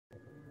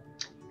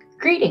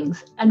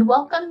Greetings and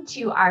welcome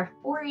to our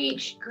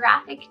 4-H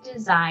Graphic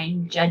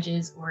Design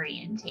Judges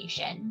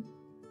Orientation.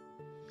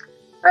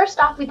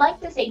 First off, we'd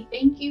like to say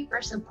thank you for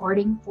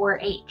supporting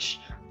 4-H.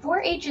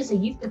 4-H is a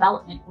youth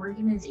development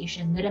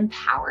organization that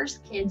empowers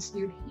kids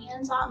through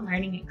hands-on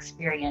learning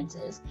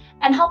experiences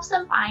and helps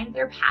them find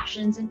their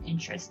passions and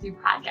interests through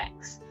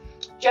projects.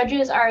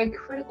 Judges are a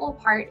critical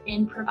part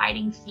in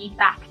providing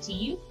feedback to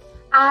youth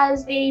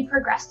as they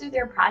progress through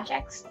their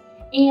projects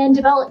and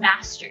develop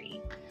mastery.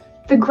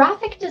 The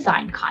graphic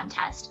design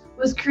contest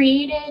was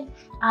created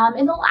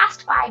in the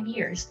last 5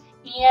 years,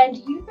 and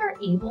youth are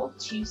able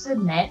to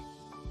submit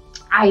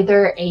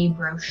either a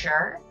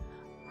brochure,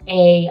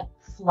 a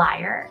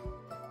flyer,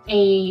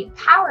 a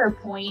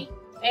PowerPoint,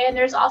 and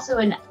there's also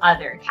an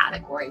other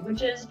category,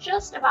 which is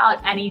just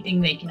about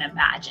anything they can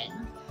imagine.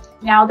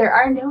 Now, there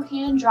are no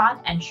hand-drawn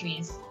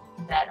entries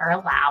that are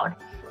allowed,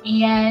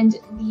 and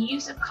the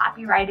use of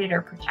copyrighted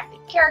or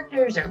protected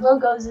characters or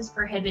logos is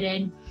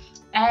prohibited.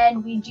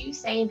 And we do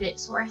say that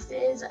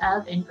sources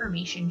of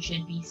information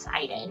should be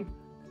cited.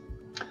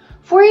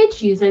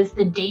 4-H uses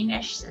the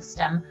Danish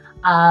system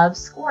of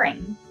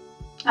scoring.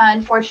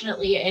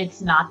 Unfortunately,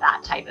 it's not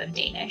that type of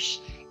Danish.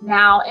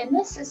 Now, in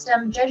this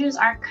system, judges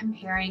aren't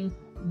comparing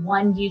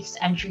one youth's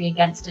entry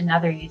against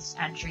another youth's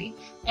entry.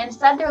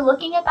 Instead, they're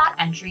looking at that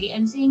entry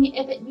and seeing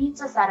if it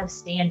meets a set of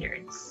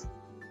standards.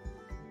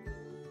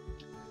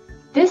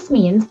 This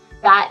means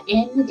that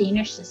in the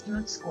Danish system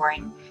of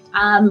scoring,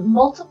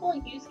 multiple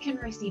youth can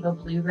receive a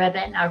blue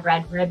ribbon, a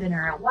red ribbon,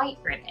 or a white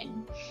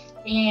ribbon.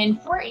 In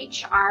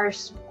 4-H, our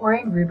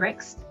scoring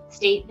rubrics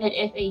state that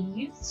if a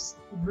youth's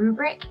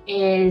rubric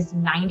is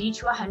 90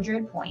 to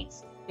 100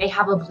 points, they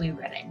have a blue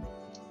ribbon.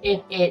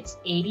 If it's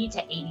 80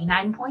 to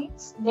 89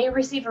 points, they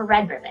receive a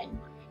red ribbon.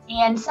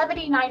 And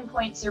 79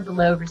 points or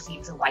below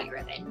receives a white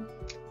ribbon.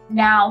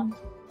 Now,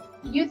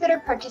 youth that are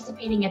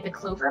participating at the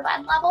Clover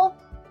Bud level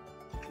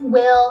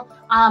will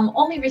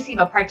only receive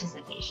a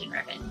participation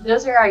ribbon.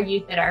 Those are our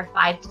youth that are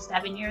 5 to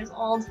 7 years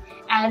old,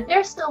 and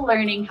they're still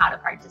learning how to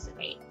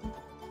participate.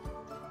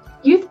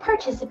 Youth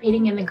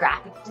participating in the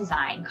graphic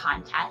design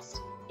contest,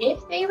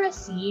 if they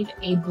receive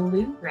a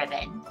blue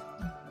ribbon,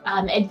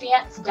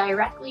 advance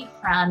directly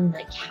from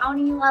the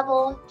county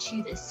level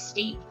to the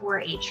state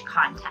 4-H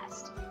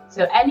contest.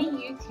 So any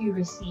youth who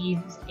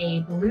receives a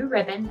blue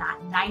ribbon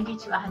at 90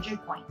 to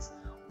 100 points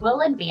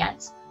will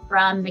advance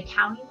from the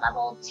county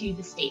level to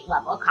the state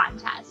level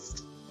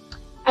contest.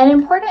 An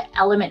important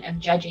element of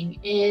judging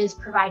is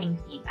providing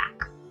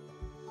feedback.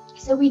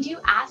 So we do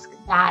ask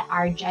that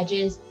our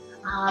judges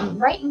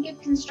write and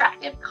give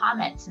constructive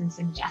comments and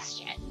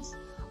suggestions.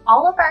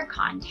 All of our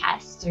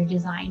contests are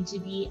designed to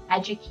be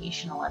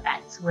educational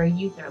events where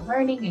youth are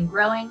learning and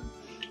growing.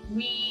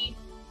 We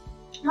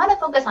want to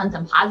focus on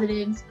some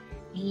positives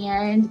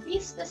and be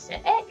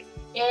specific.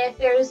 If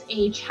there's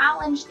a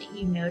challenge that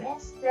you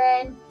notice,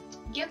 then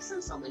give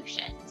some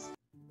solutions,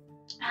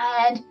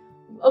 and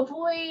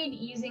avoid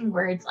using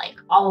words like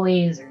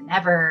always or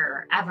never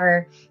or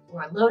ever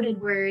or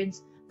loaded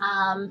words,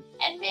 and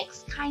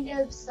mix kind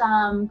of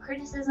some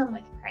criticism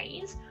with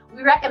praise.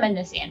 We recommend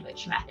the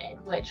sandwich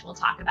method, which we'll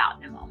talk about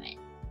in a moment.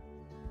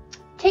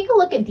 Take a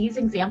look at these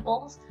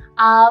examples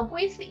of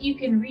ways that you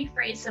can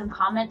rephrase some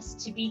comments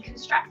to be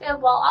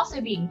constructive while also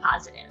being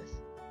positive.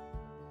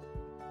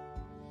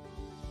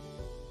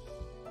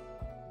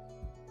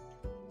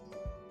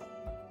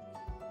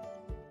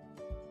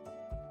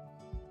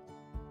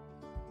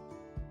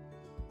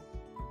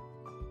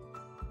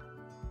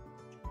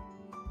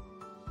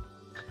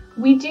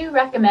 We do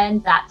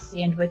recommend that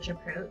sandwich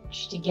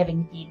approach to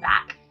giving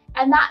feedback,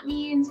 and that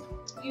means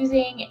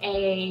using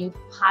a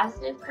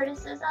positive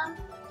criticism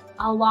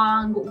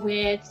along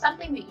with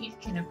something that youth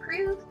can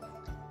improve,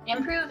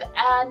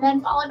 and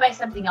then followed by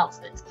something else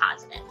that's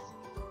positive.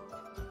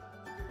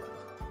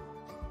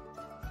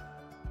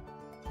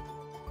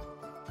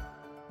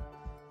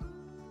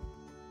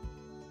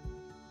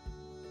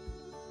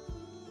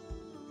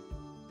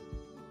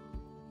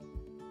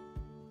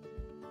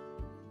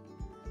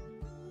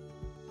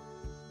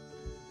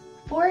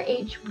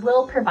 .4-H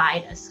will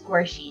provide a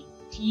score sheet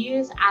to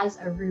use as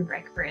a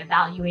rubric for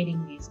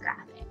evaluating these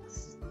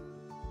graphics.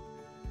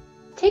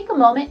 Take a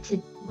moment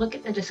to look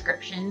at the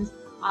descriptions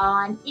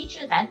on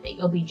each event that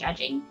you'll be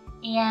judging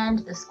and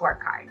the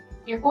scorecard.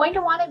 You're going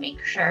to want to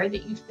make sure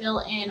that you fill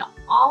in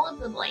all of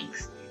the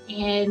blanks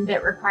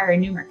that require a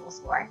numerical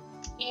score,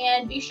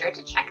 and be sure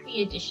to check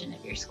the addition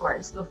of your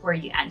scores before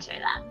you enter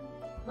them.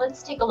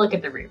 Let's take a look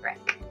at the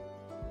rubric.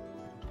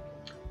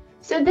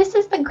 So this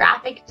is the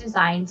graphic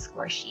design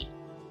score sheet.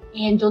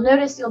 And you'll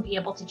notice you'll be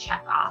able to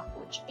check off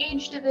which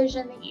age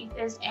division the youth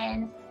is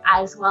in,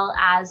 as well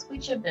as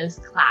which of those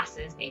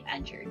classes they've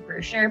entered: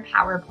 brochure,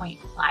 PowerPoint,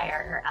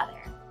 flyer, or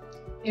other.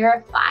 There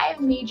are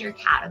 5 major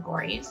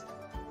categories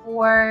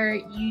for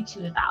you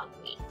to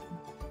evaluate.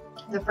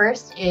 The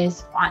first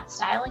is font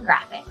style and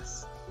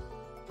graphics.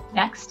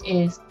 Next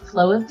is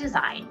flow of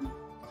design,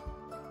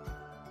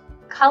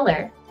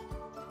 color,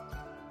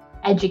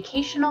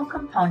 educational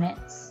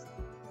components,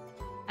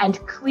 and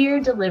clear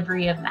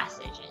delivery of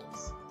messages.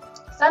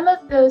 Some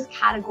of those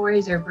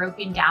categories are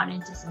broken down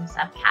into some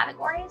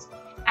subcategories,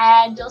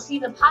 and you'll see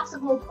the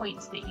possible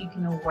points that you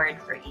can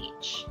award for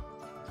each.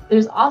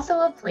 There's also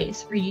a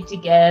place for you to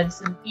give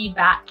some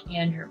feedback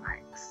and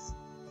remarks.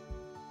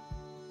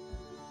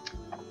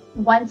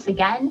 Once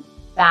again,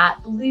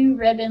 that blue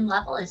ribbon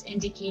level is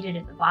indicated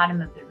at the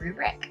bottom of the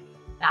rubric.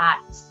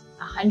 That's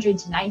 100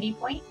 to 90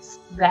 points,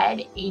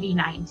 red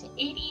 89 to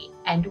 80,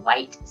 and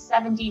white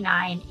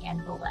 79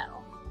 and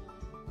below.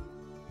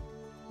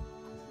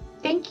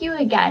 Thank you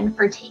again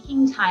for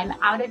taking time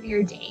out of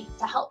your day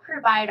to help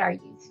provide our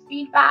youth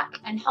feedback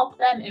and help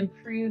them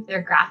improve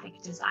their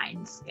graphic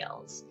design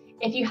skills.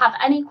 If you have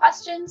any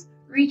questions,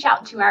 reach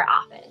out to our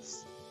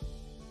office.